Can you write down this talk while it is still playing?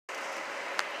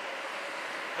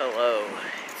Hello,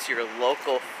 it's your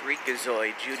local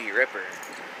freakazoid, Judy Ripper.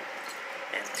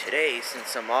 And today,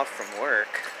 since I'm off from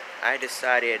work, I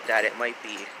decided that it might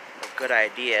be a good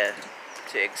idea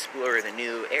to explore the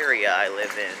new area I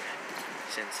live in,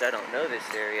 since I don't know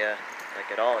this area,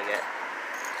 like, at all yet.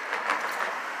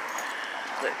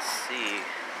 Let's see.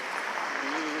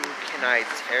 Who can I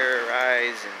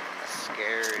terrorize and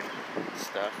scare and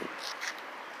stuff?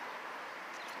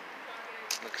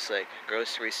 Looks like a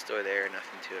grocery store there,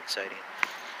 nothing too exciting.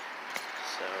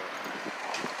 So, I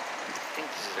think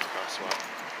this is a crosswalk.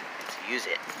 Let's use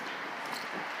it.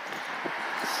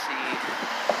 Let's see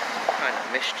what kind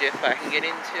of mischief I can get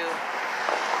into.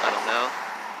 I don't know.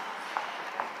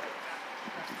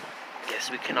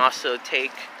 Guess we can also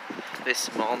take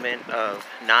this moment of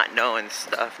not knowing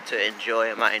stuff to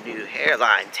enjoy my new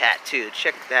hairline tattoo.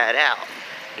 Check that out.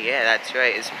 Yeah, that's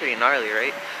right. It's pretty gnarly,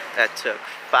 right? That took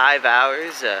 5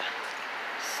 hours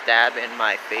stab in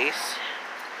my face.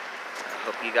 I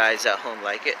hope you guys at home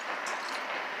like it.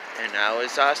 And I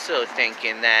was also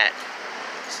thinking that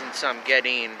since I'm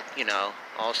getting,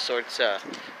 all sorts of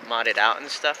modded out and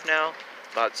stuff now,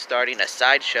 about starting a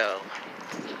sideshow.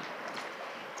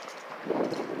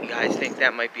 You guys think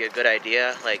that might be a good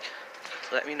idea? Like,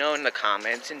 let me know in the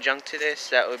comments and junk to this.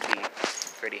 That would be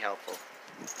pretty helpful.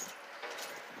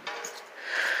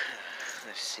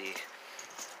 Let's see.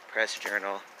 Press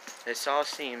journal. This all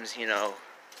seems,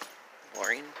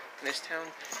 boring in this town.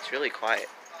 It's really quiet.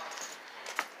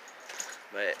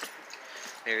 But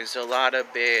there's a lot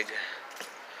of big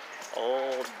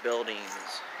old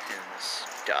buildings and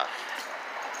stuff.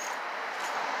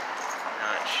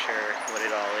 Not sure what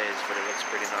it all is, but it looks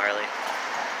pretty gnarly.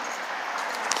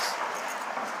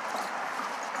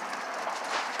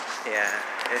 Yeah,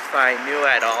 if I knew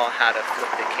at all how to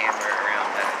flip the camera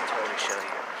around, I could totally show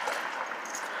you.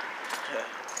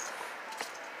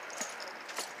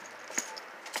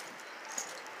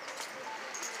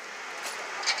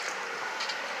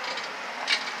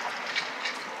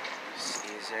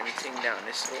 Is there anything down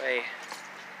this way?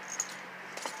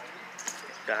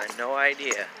 Got no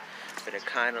idea, but it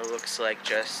kind of looks like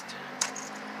just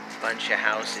a bunch of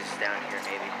houses down here,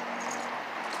 maybe.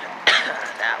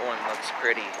 That one looks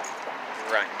pretty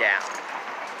run down.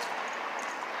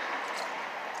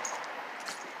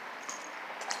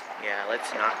 Yeah,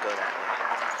 let's not go that way.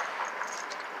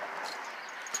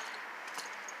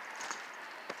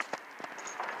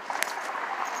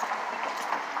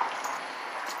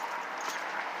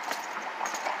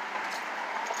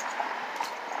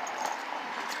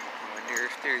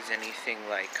 If there's anything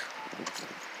like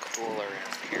cool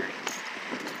around here.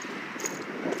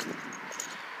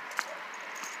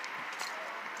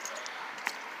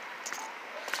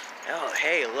 Oh,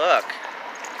 hey, look.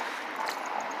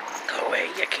 Go away,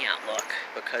 you can't look,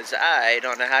 because I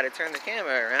don't know how to turn the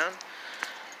camera around.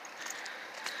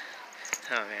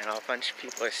 Oh man, a bunch of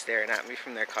people are staring at me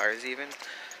from their cars even.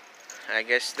 I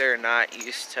guess they're not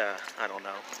used to, I don't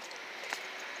know,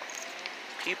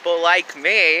 people like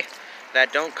me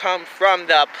that don't come from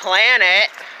the planet.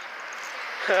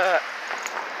 Oh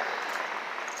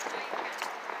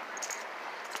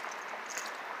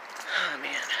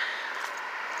man,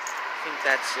 I think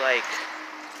that's like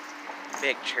a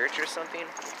big church or something.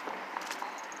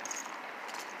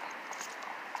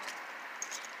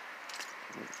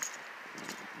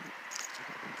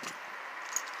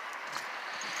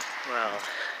 Well,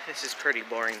 this is pretty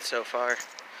boring so far.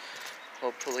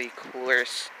 Hopefully cooler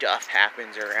stuff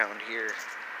happens around here.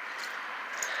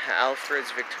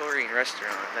 Alfred's Victorian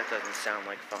Restaurant. That doesn't sound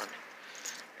like fun.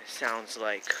 It sounds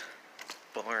like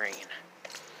boring.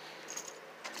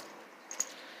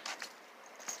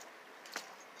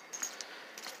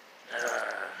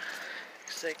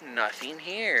 Looks like nothing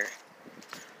here.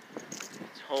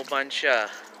 It's a whole bunch of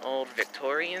old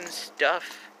Victorian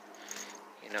stuff.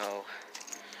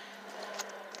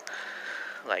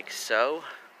 Like so.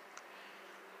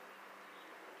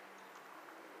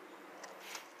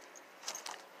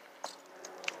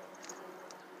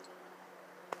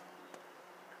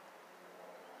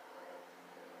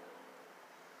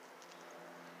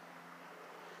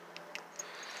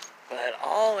 But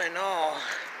all in all,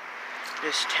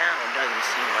 this town doesn't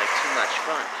seem like too much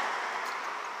fun.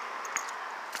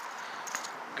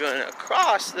 Gonna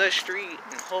cross the street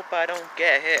and hope I don't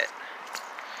get hit.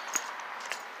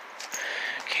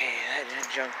 Okay,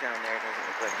 that junk down there doesn't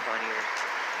look like fun either.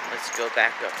 Let's go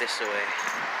back up this way.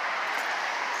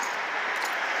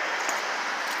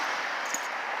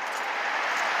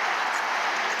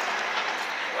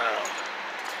 Well,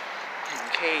 in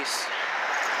case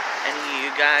any of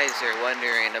you guys are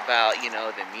wondering about,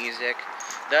 the music,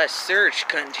 the search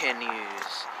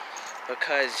continues.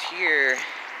 Because here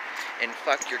in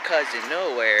Fuck Your Cousin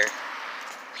Nowhere,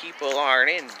 people aren't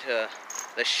into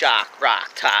the shock,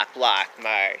 rock, top, lock,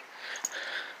 my.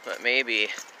 But maybe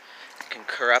it can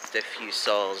corrupt a few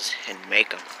souls and make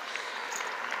them.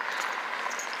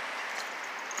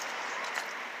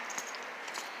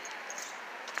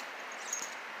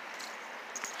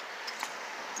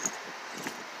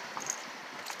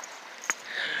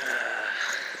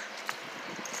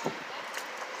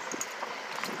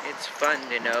 It's fun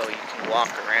to know you can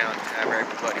walk around and have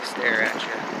everybody stare at you.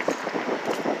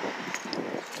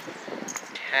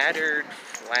 Tattered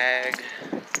Flag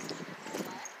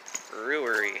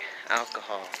Brewery.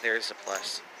 Alcohol. There's a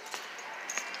plus.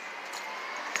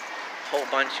 Whole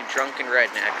bunch of drunken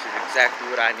rednecks is exactly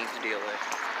what I need to deal with.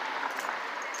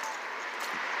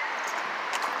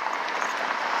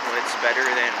 Well, it's better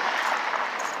than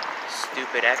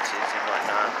stupid exes and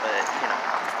whatnot, but, you know,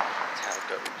 that's how it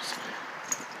goes.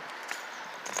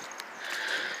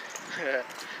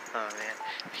 Oh man,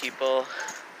 people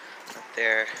up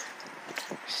there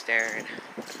staring.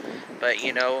 But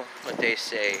you know what they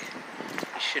say,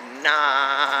 you should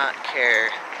not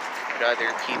care what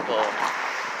other people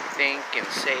think and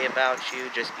say about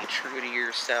you. Just be true to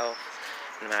yourself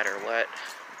no matter what,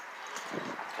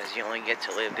 because you only get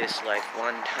to live this life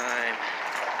one time,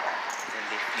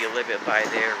 and if you live it by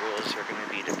their rules, you're going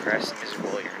to be depressed and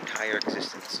miserable your entire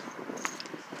existence.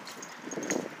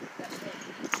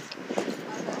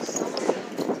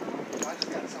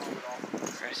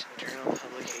 Press and journal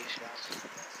publications.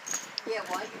 Yeah,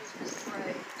 why use the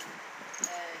spray?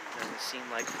 Doesn't seem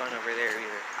like fun over there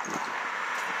either.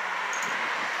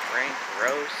 Frank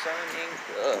Rose signing?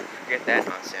 Ugh, forget that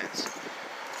nonsense.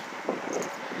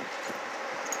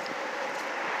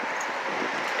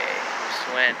 Okay, just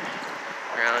went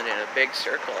around in a big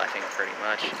circle, I think, pretty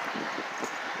much.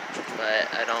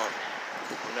 But I don't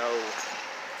know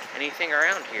anything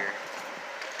around here.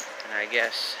 And I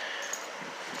guess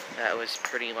that was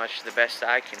pretty much the best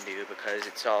I can do, because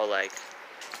it's all like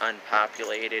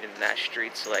unpopulated and that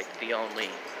street's like the only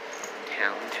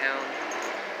town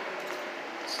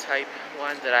type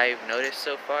one that I've noticed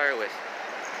so far, with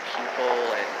people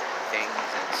and things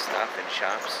and stuff and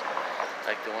shops,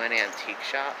 like the one antique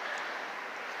shop.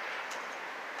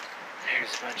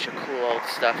 There's a bunch of cool old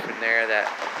stuff in there that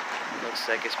looks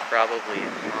like it's probably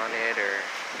haunted or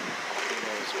who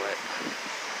knows what.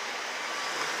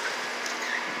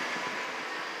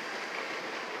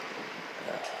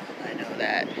 I know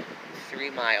that 3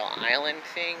 Mile Island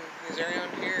thing is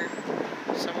around here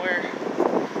somewhere,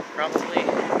 probably.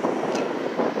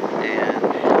 And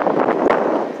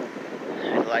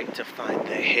I'd like to find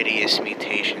the hideous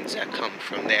mutations that come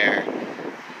from there,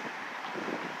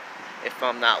 if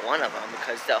I'm not one of them,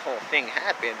 because the whole thing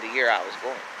happened the year I was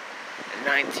born. In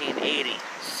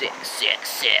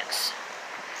 1986.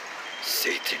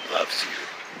 Satan loves you.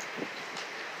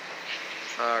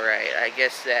 Alright, I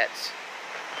guess that's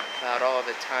about all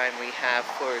the time we have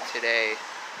for today.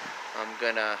 I'm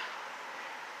gonna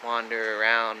wander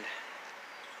around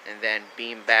and then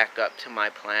beam back up to my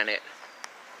planet,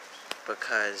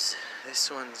 because this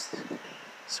one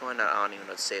I don't even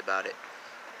know what to say about it.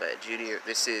 But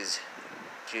this is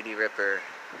Judy Ripper,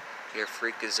 your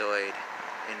freakazoid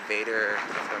invader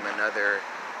from another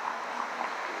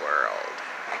world.